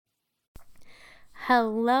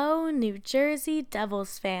Hello, New Jersey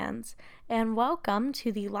Devils fans, and welcome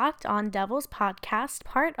to the Locked On Devils podcast,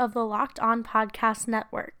 part of the Locked On Podcast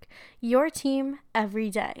Network, your team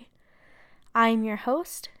every day. I'm your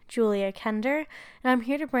host, Julia Kender, and I'm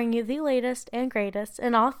here to bring you the latest and greatest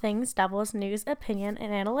in all things Devils news, opinion,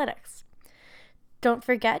 and analytics. Don't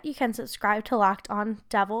forget you can subscribe to Locked On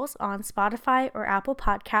Devils on Spotify or Apple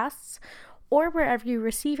Podcasts, or wherever you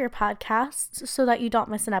receive your podcasts so that you don't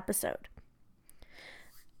miss an episode.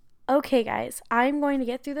 Okay, guys, I'm going to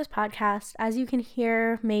get through this podcast. As you can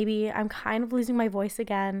hear, maybe I'm kind of losing my voice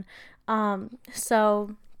again.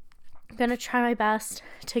 So I'm going to try my best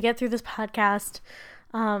to get through this podcast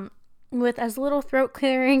with as little throat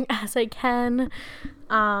clearing as I can.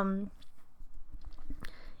 So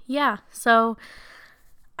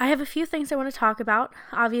I have a few things I want to talk about.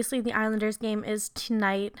 Obviously, the Islanders game is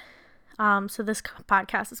tonight. So this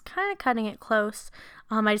podcast is kind of cutting it close.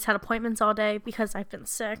 I just had appointments all day because I've been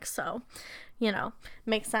sick, so,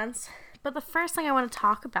 makes sense. But the first thing I want to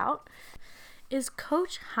talk about is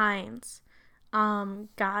Coach Hines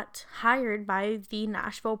got hired by the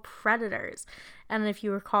Nashville Predators. And if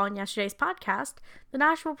you recall in yesterday's podcast, the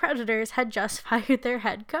Nashville Predators had just fired their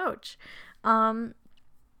head coach. I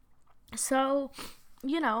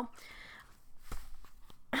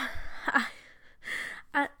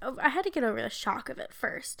had to get over the shock of it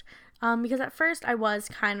first, because at first I was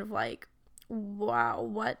kind of like, wow,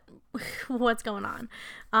 what's going on?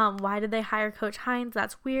 Why did they hire Coach Hines?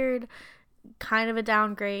 That's weird. Kind of a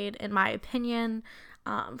downgrade, in my opinion,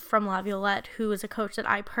 from Laviolette, who is a coach that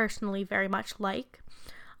I personally very much like.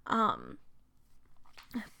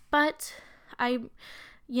 But I,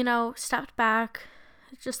 stepped back,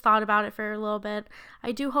 just thought about it for a little bit.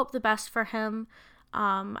 I do hope the best for him.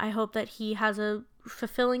 I hope that he has a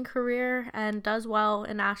fulfilling career and does well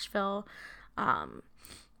in Nashville.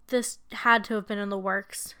 This had to have been in the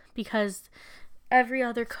works because every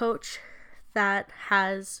other coach that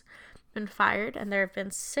has been fired, and there have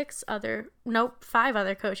been 5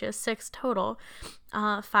 other coaches, 6 total,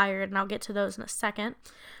 fired, and I'll get to those in a second.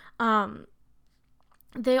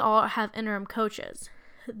 They all have interim coaches.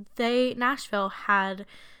 Nashville had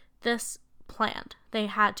this planned. They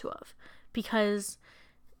had to have, because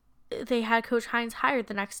they had Coach Hines hired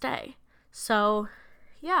the next day. So,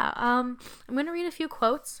 I'm going to read a few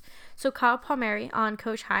quotes. So, Kyle Palmieri on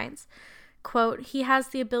Coach Hines, quote, "He has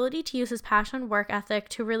the ability to use his passion and work ethic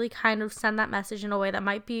to really kind of send that message in a way that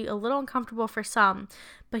might be a little uncomfortable for some,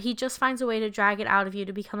 but he just finds a way to drag it out of you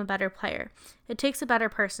to become a better player. It takes a better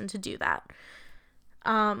person to do that."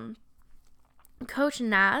 Coach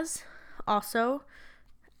Naz also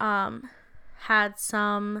had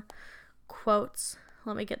some quotes.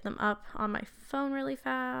 Let me get them up on my phone really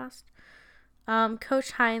fast.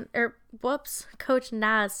 Coach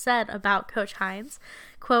Naz said about Coach Hines,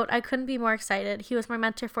 quote, "I couldn't be more excited. He was my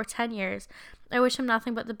mentor for 10 years. I wish him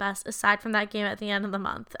nothing but the best aside from that game at the end of the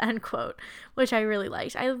month," end quote, which I really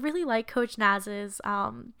liked. I really like Coach Naz's,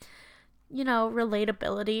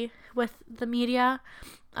 relatability with the media.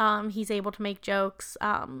 He's able to make jokes.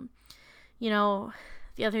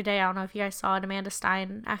 The other day, I don't know if you guys saw it, Amanda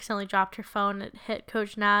Stein accidentally dropped her phone. It hit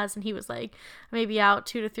Coach Naz, and he was like maybe out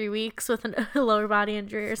 2 to 3 weeks with a lower body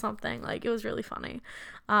injury or something. Like, it was really funny.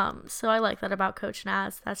 So I like that about Coach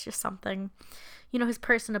Naz. That's just something, his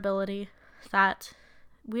personability that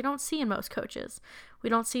we don't see in most coaches. We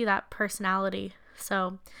don't see that personality.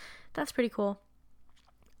 So that's pretty cool.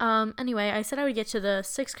 Anyway, I said I would get to the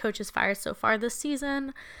 6 coaches fired so far this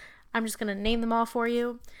season. I'm just going to name them all for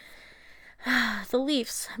you. The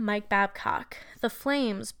Leafs, Mike Babcock. The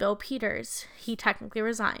Flames, Bill Peters. He technically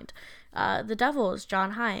resigned. The Devils,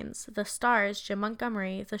 John Hines. The Stars, Jim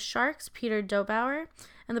Montgomery. The Sharks, Peter Dobauer.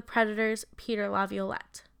 And the Predators, Peter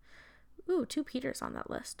Laviolette. Ooh, 2 Peters on that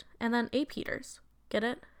list. And then a Peters. Get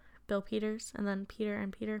it? Bill Peters and then Peter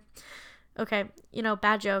and Peter. Okay,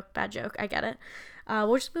 bad joke. I get it.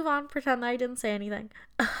 We'll just move on, pretend that I didn't say anything.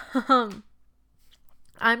 I'm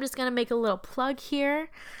just going to make a little plug here.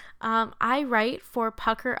 I write for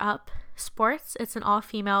Pucker Up Sports. It's an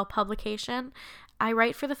all-female publication. I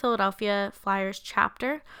write for the Philadelphia Flyers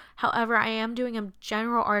chapter. However, I am doing a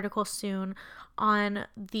general article soon on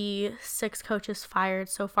the 6 coaches fired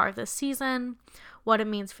so far this season, what it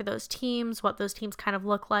means for those teams, what those teams kind of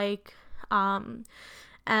look like, and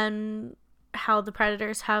how the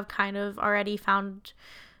Predators have kind of already found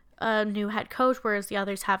a new head coach, whereas the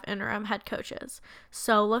others have interim head coaches.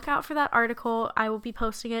 So look out for that article. I will be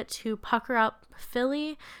posting it to Pucker Up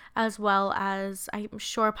Philly, as well as I'm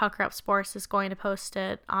sure Pucker Up Sports is going to post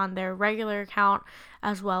it on their regular account,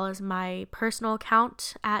 as well as my personal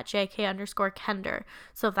account at JK_Kender.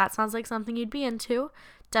 So if that sounds like something you'd be into,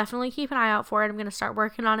 definitely keep an eye out for it. I'm going to start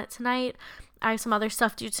working on it tonight. I have some other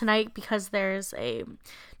stuff to do tonight because there's a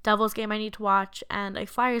Devils game I need to watch and a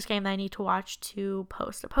Flyers game that I need to watch to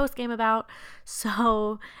post a post game about.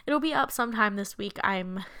 So it'll be up sometime this week,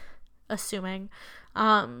 I'm assuming.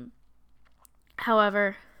 However,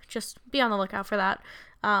 just be on the lookout for that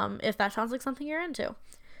if that sounds like something you're into.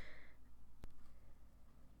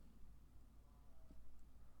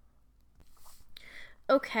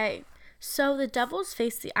 Okay, so the Devils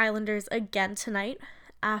face the Islanders again tonight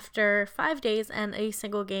after 5 days and a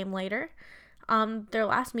single game later. Their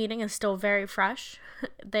last meeting is still very fresh.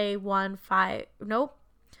 They won Nope.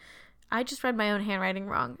 I just read my own handwriting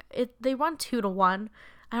wrong. They won 2-1.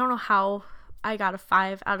 I don't know how I got a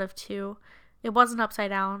 5 out of 2. It wasn't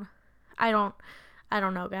upside down. I don't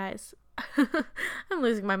know, guys. I'm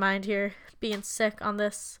losing my mind here, being sick on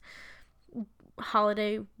this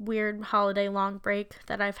weird holiday long break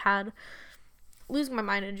that I've had. Losing my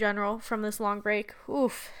mind in general from this long break.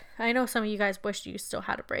 Oof. I know some of you guys wished you still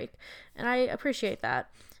had a break, and I appreciate that.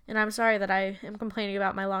 And I'm sorry that I am complaining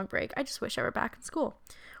about my long break. I just wish I were back in school,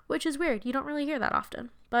 which is weird. You don't really hear that often,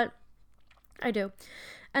 but I do.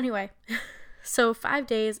 Anyway, so 5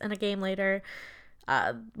 days and a game later,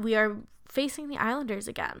 we are facing the Islanders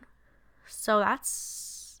again. So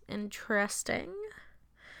that's interesting.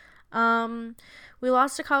 We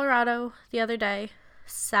lost to Colorado the other day,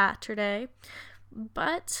 Saturday.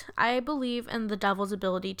 But I believe in the Devils'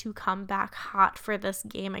 ability to come back hot for this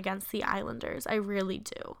game against the Islanders. I really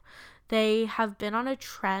do. They have been on a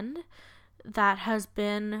trend that has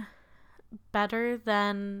been better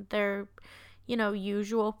than their,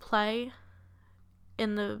 usual play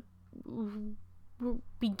in the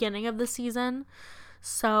beginning of the season.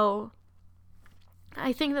 So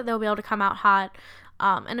I think that they'll be able to come out hot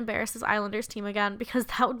and embarrass this Islanders team again, because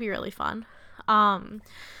that would be really fun.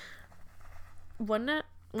 Wouldn't it?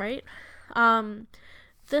 Right?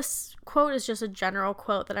 This quote is just a general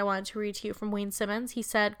quote that I wanted to read to you from Wayne Simmons. He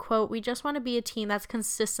said, quote, "We just want to be a team that's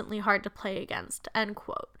consistently hard to play against," end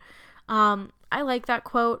quote. I like that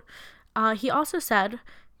quote. He also said,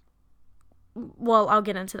 well, I'll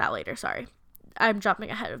get into that later. Sorry. I'm jumping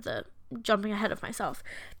ahead of myself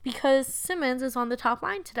because Simmons is on the top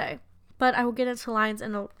line today. But I will get into lines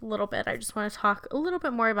in a little bit. I just want to talk a little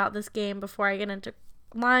bit more about this game before I get into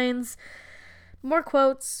lines, more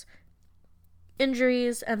quotes,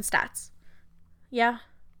 injuries, and stats. Yeah,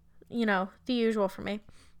 the usual for me.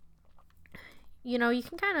 You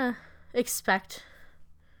can kind of expect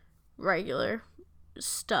regular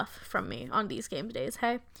stuff from me on these game days,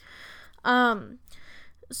 hey?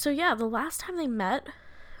 So yeah, the last time they met,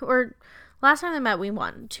 we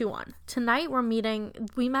won 2-1. Tonight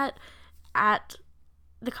we met at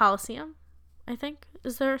the Coliseum, I think,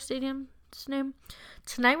 is their stadium's name.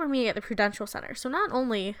 Tonight we're meeting at the Prudential Center. So not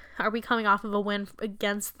only are we coming off of a win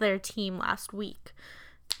against their team last week,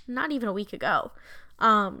 not even a week ago,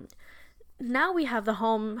 now we have the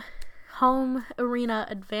home arena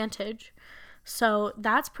advantage. So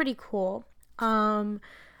that's pretty cool.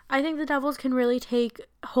 I think the Devils can really take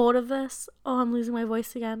hold of this. Oh, I'm losing my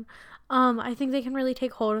voice again. I think they can really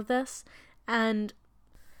take hold of this and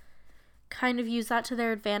kind of use that to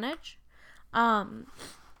their advantage.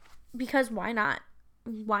 Because why not?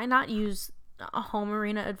 Why not use a home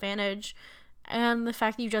arena advantage and the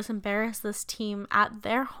fact that you just embarrassed this team at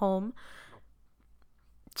their home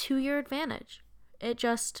to your advantage? It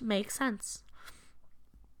just makes sense.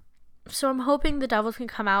 So I'm hoping the Devils can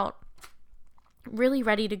come out really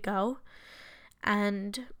ready to go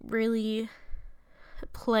and really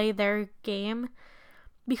play their game,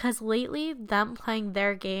 because lately them playing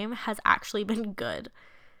their game has actually been good.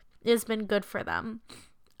 It's been good for them.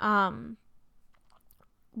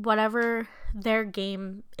 Whatever their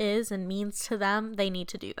game is and means to them, they need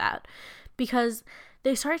to do that, because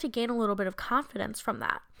they started to gain a little bit of confidence from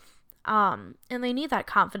that. And they need that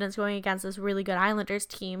confidence going against this really good Islanders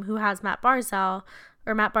team who has Matt Barzal,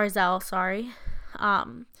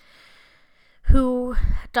 who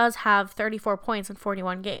does have 34 points in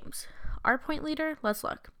 41 games. Our point leader, let's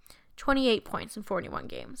look, 28 points in 41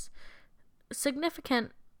 games.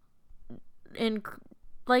 Significant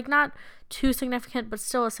not too significant, but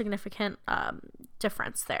still a significant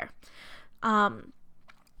difference there.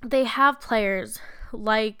 They have players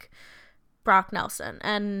like Brock Nelson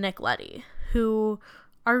and Nick Leddy who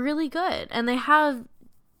are really good, and they have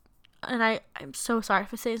and I'm so sorry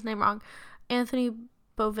if I say his name wrong, Anthony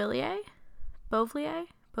Beauvillier,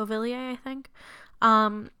 I think,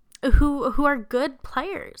 who are good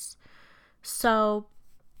players. So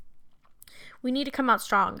we need to come out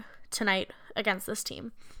strong tonight against this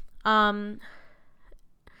team. I'll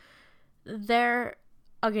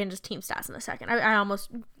get into team stats in a second. I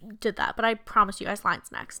almost did that, but I promise you guys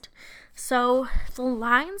lines next. So the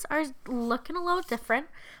lines are looking a little different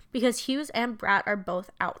because Hughes and Bratt are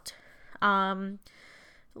both out.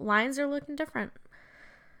 Lines are looking different.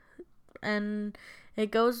 And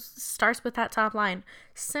it starts with that top line.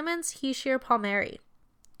 Simmons, Hischier, Palmieri.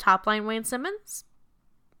 Top line Wayne Simmons?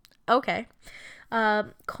 Okay.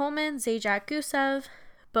 Coleman, Zajac, Gusev,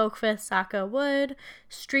 Boqvist, Saka, Wood,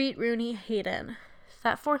 Street, Rooney, Hayden.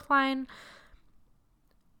 That fourth line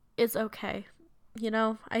is okay. You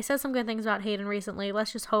know, I said some good things about Hayden recently.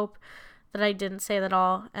 Let's just hope that I didn't say that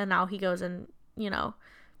all, and now he goes and, you know,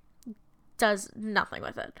 does nothing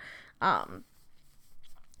with it.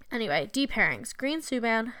 Anyway, D pairings. Green,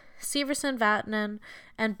 Subban, Severson, Vatanen,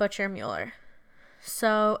 and Butcher, Mueller.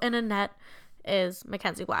 So, in a net is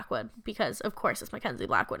Mackenzie Blackwood, because, of course, it's Mackenzie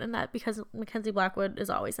Blackwood in net, because Mackenzie Blackwood is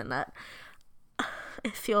always in net.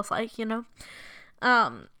 It feels like, you know.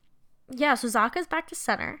 Yeah, so Zacha's back to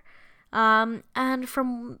center. And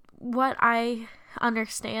from what I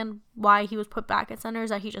understand why he was put back at center is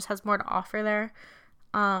that he just has more to offer there.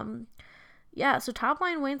 Yeah, so top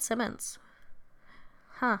line Wayne Simmons.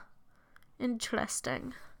 Huh.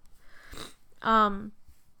 Interesting. Let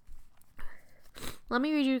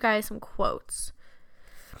me read you guys some quotes.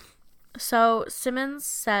 So Simmons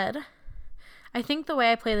said, I think the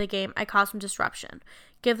way I play the game, I cause some disruption.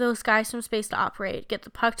 Give those guys some space to operate, get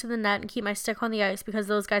the puck to the net, and keep my stick on the ice because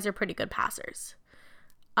those guys are pretty good passers.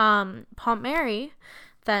 Palmieri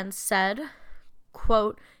then said,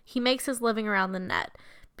 quote, he makes his living around the net,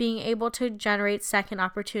 being able to generate second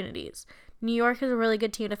opportunities. New York is a really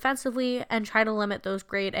good team defensively and try to limit those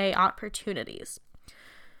grade A opportunities.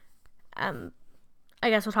 I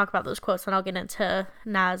guess we'll talk about those quotes, and I'll get into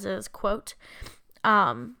Naz's quote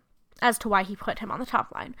as to why he put him on the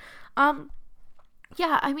top line.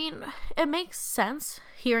 Yeah, I mean, it makes sense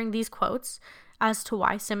hearing these quotes as to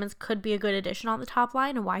why Simmons could be a good addition on the top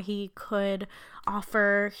line and why he could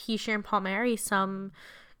offer Hischier and Palmieri some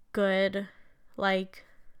good, like,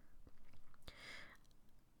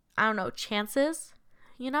 I don't know, chances,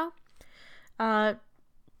 you know?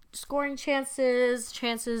 Scoring chances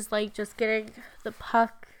like just getting the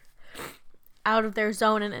puck out of their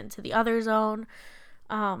zone and into the other zone.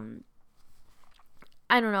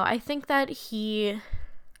 I don't know. I think that he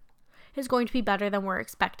is going to be better than we're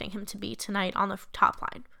expecting him to be tonight on the top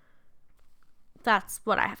line. That's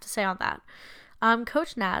what I have to say on that.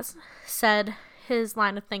 Coach Naz said his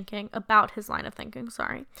line of thinking,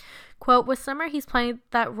 quote, with Simmer, he's playing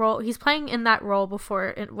in that role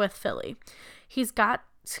before with Philly. He's got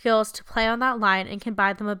skills to play on that line and can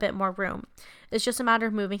buy them a bit more room. It's just a matter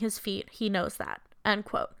of moving his feet. He knows that, end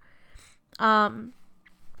quote.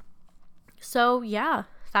 So, yeah,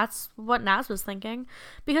 that's what Naz was thinking.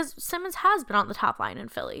 Because Simmons has been on the top line in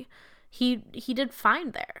Philly. He did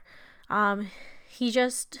fine there. He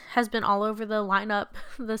just has been all over the lineup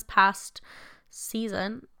this past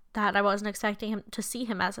season that I wasn't expecting him to see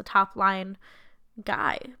him as a top line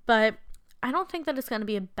guy. But I don't think that it's going to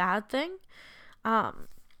be a bad thing. I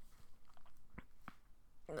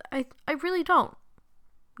really don't.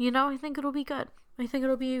 You know, I think it'll be good. I think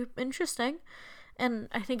it'll be interesting. And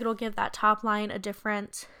I think it'll give that top line a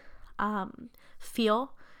different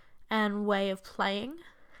feel and way of playing.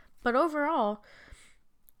 But overall,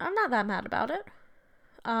 I'm not that mad about it.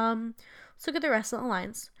 Let's look at the rest of the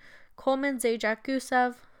lines. Coleman, Zajac,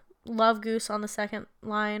 Gusev. Love Goose on the second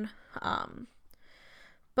line.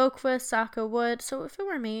 Boqvist, Saka, Wood. So if it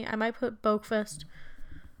were me, I might put Boqvist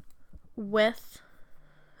with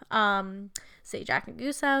Zajac and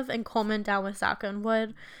Gusev, and Coleman down with Saka and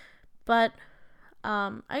Wood. But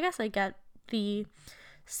I guess I get the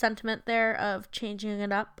sentiment there of changing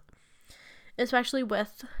it up, especially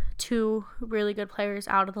with two really good players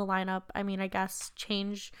out of the lineup. I mean, I guess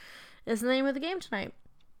change is the name of the game tonight.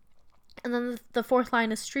 And then the fourth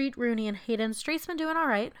line is Street, Rooney, and Hayden. Street's been doing all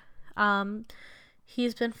right.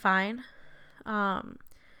 He's been fine. And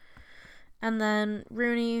then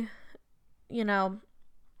Rooney, you know,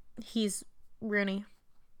 he's Rooney.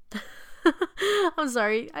 I'm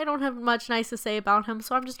sorry. I don't have much nice to say about him,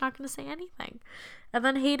 so I'm just not going to say anything. And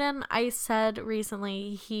then Hayden, I said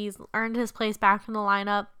recently, he's earned his place back in the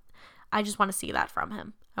lineup. I just want to see that from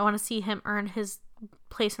him. I want to see him earn his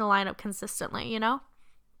place in the lineup consistently, you know?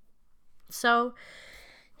 So,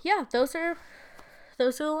 yeah, those are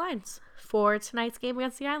those are the lines for tonight's game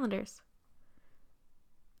against the Islanders.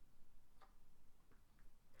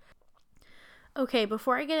 Okay,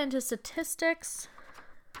 before I get into statistics,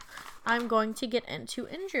 I'm going to get into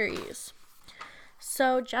injuries.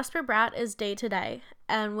 So Jesper Bratt is day-to-day,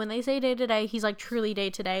 and when they say day-to-day, he's like truly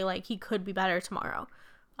day-to-day, like he could be better tomorrow.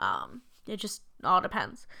 It just all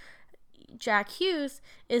depends. Jack Hughes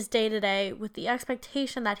is day-to-day with the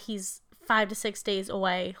expectation that he's 5 to 6 days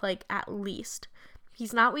away, like at least.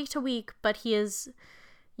 He's not week to week, but he is,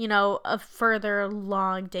 a further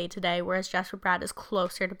long day-to-day, whereas Jesper Bratt is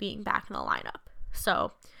closer to being back in the lineup.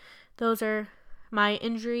 So those are my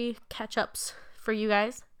injury catch-ups for you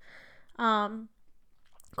guys.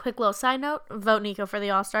 Quick little side note, vote Nico for the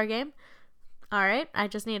All-Star game. All right, I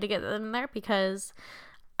just need to get them in there because,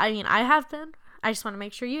 I have been. I just want to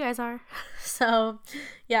make sure you guys are. So,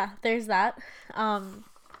 yeah, there's that.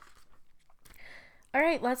 All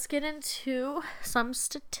right, let's get into some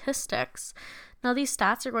statistics. Now, these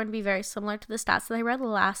stats are going to be very similar to the stats that I read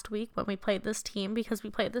last week when we played this team, because we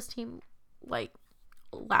played this team, like,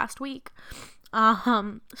 last week.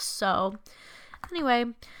 So, anyway,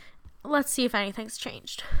 let's see if anything's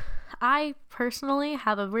changed. I personally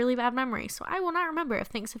have a really bad memory, so I will not remember if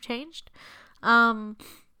things have changed.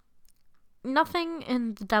 Nothing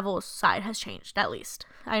in the Devils' side has changed, at least.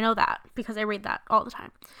 I know that, because I read that all the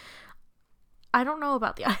time. I don't know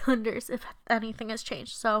about the Islanders, if anything has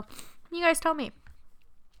changed, so you guys tell me.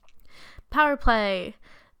 Power play,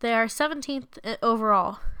 they are 17th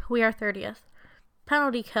overall. We are 30th.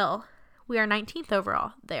 Penalty kill, we are 19th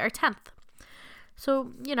overall. They are 10th.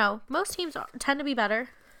 So, most teams tend to be better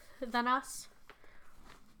than us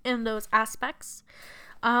in those aspects.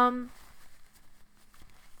 I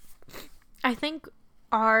think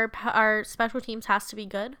our special teams has to be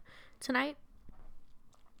good tonight.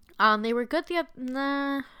 They were good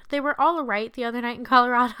they were all right the other night in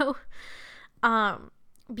Colorado.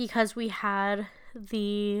 Because we had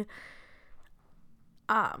the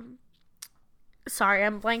sorry,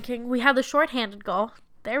 I'm blanking. We had the shorthanded goal.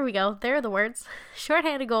 There we go. There are the words.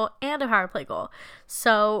 Shorthanded goal and a power play goal.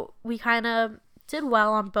 So we kind of did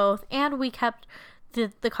well on both, and we kept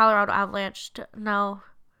the Colorado Avalanche. No,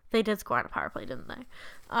 they did score on a power play, didn't they?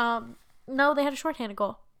 No, they had a shorthanded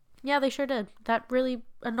goal. Yeah, they sure did. That really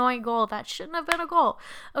annoying goal that shouldn't have been a goal.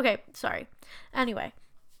 Okay, sorry. Anyway,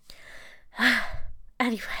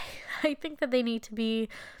 I think that they need to be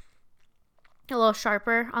a little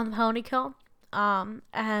sharper on the penalty kill.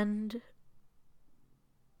 And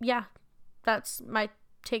yeah, that's my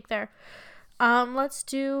take there. Let's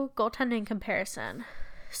do goaltending comparison.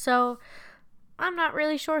 So, I'm not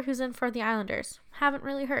really sure who's in for the Islanders. Haven't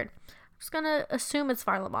really heard. I'm just gonna assume it's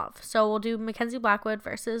Varlamov. So we'll do Mackenzie Blackwood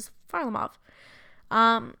versus Varlamov.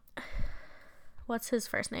 What's his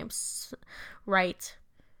first name? Right.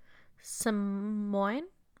 Simoin,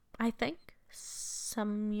 I think.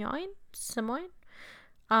 Simoin?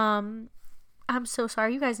 I'm so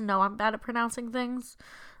sorry. You guys know I'm bad at pronouncing things.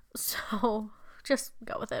 So just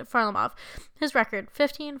go with it. Varlamov. His record,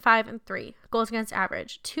 15-5-3. Goals against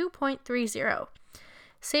average, 2.30.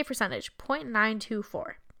 Save percentage,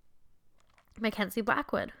 0.924. Mackenzie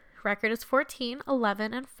Blackwood. Record is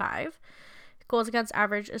 14-11-5. Goals against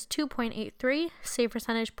average is 2.83. Save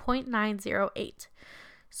percentage, 0.908.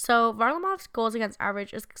 So Varlamov's goals against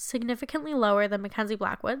average is significantly lower than Mackenzie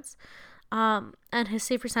Blackwood's. And his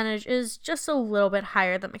save percentage is just a little bit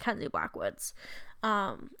higher than Mackenzie Blackwood's.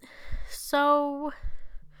 So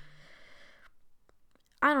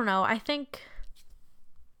I don't know. I think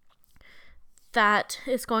that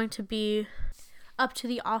it's going to be up to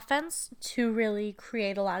the offense to really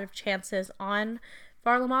create a lot of chances on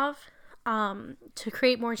Varlamov, to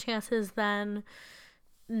create more chances than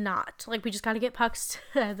not. Like, we just got to get pucks.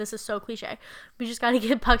 This is so cliche. We just got to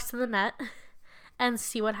get pucks to the net and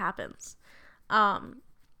see what happens.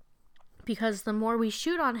 Because the more we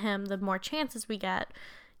shoot on him, the more chances we get,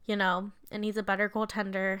 and he's a better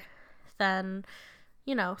goaltender than,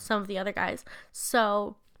 some of the other guys.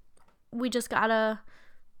 So we just gotta,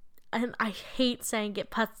 and I hate saying get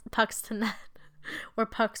pucks to net or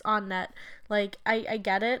pucks on net. Like, I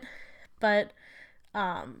get it, but,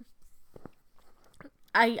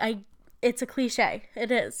 it's a cliche.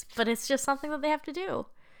 It is, but it's just something that they have to do.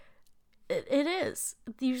 It is.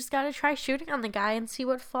 You just got to try shooting on the guy and see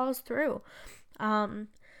what falls through.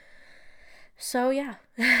 So yeah.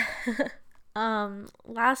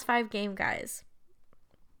 Last 5 game guys.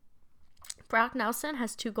 Brock Nelson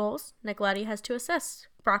has 2 goals. Nick Leddy has 2 assists.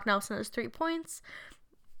 Brock Nelson has 3 points.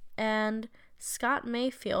 And Scott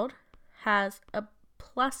Mayfield has a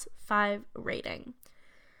 +5 rating.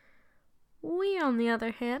 We, on the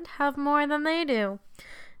other hand, have more than they do.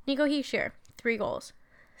 Nico Hischier, 3 goals.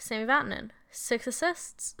 Sami Vatanen, 6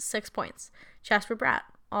 assists, 6 points. Jasper Bratt,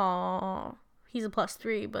 aww, he's a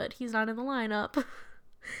 +3, but he's not in the lineup.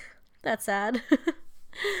 That's sad.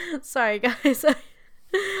 Sorry, guys. I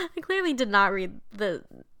clearly did not read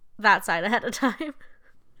that side ahead of time.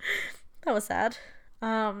 That was sad.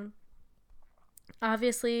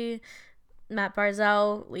 Obviously, Matt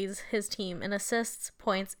Barzal leads his team in assists,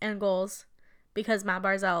 points, and goals because Matt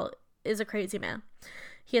Barzal is a crazy man.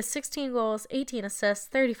 He has 16 goals, 18 assists,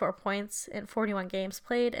 34 points in 41 games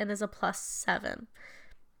played, and is a +7.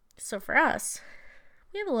 So for us,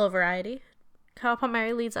 we have a little variety. Kyle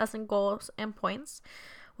Palmieri leads us in goals and points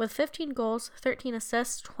with 15 goals, 13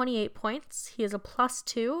 assists, 28 points. He is a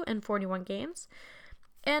 +2 in 41 games.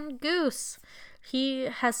 And Goose, he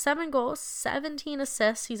has 7 goals, 17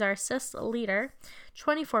 assists. He's our assist leader,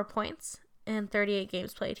 24 points in 38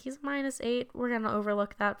 games played. He's -8. We're going to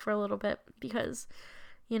overlook that for a little bit because,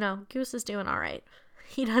 Goose is doing all right.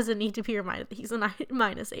 He doesn't need to be reminded that he's a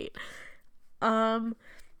 -8.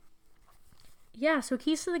 So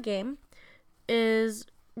keys to the game is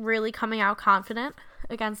really coming out confident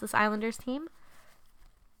against this Islanders team,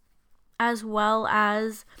 as well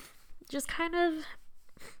as just kind of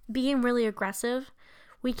being really aggressive.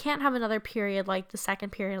 We can't have another period like the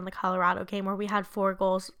second period in the Colorado game where we had 4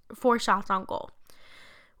 shots on goal.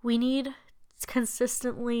 We need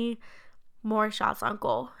consistently more shots on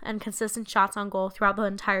goal and consistent shots on goal throughout the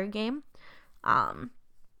entire game. So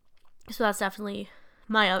that's definitely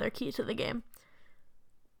my other key to the game.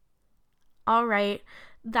 All right.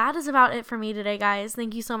 That is about it for me today, guys.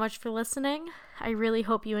 Thank you so much for listening. I really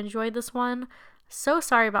hope you enjoyed this one. So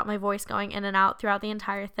sorry about my voice going in and out throughout the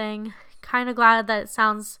entire thing. Kind of glad that it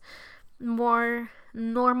sounds more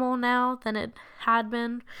normal now than it had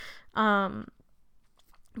been. But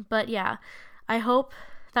yeah, I hope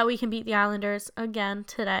that we can beat the Islanders again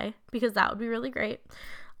today because that would be really great.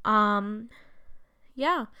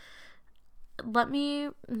 Yeah. Let me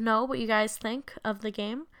know what you guys think of the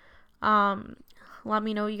game. Let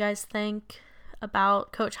me know what you guys think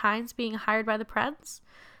about Coach Hines being hired by the Preds.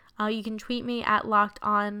 You can tweet me at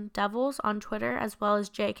LockedOnDevils on Twitter, as well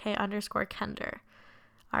as JK_Kender.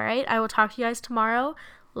 All right, I will talk to you guys tomorrow.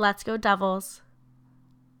 Let's go Devils.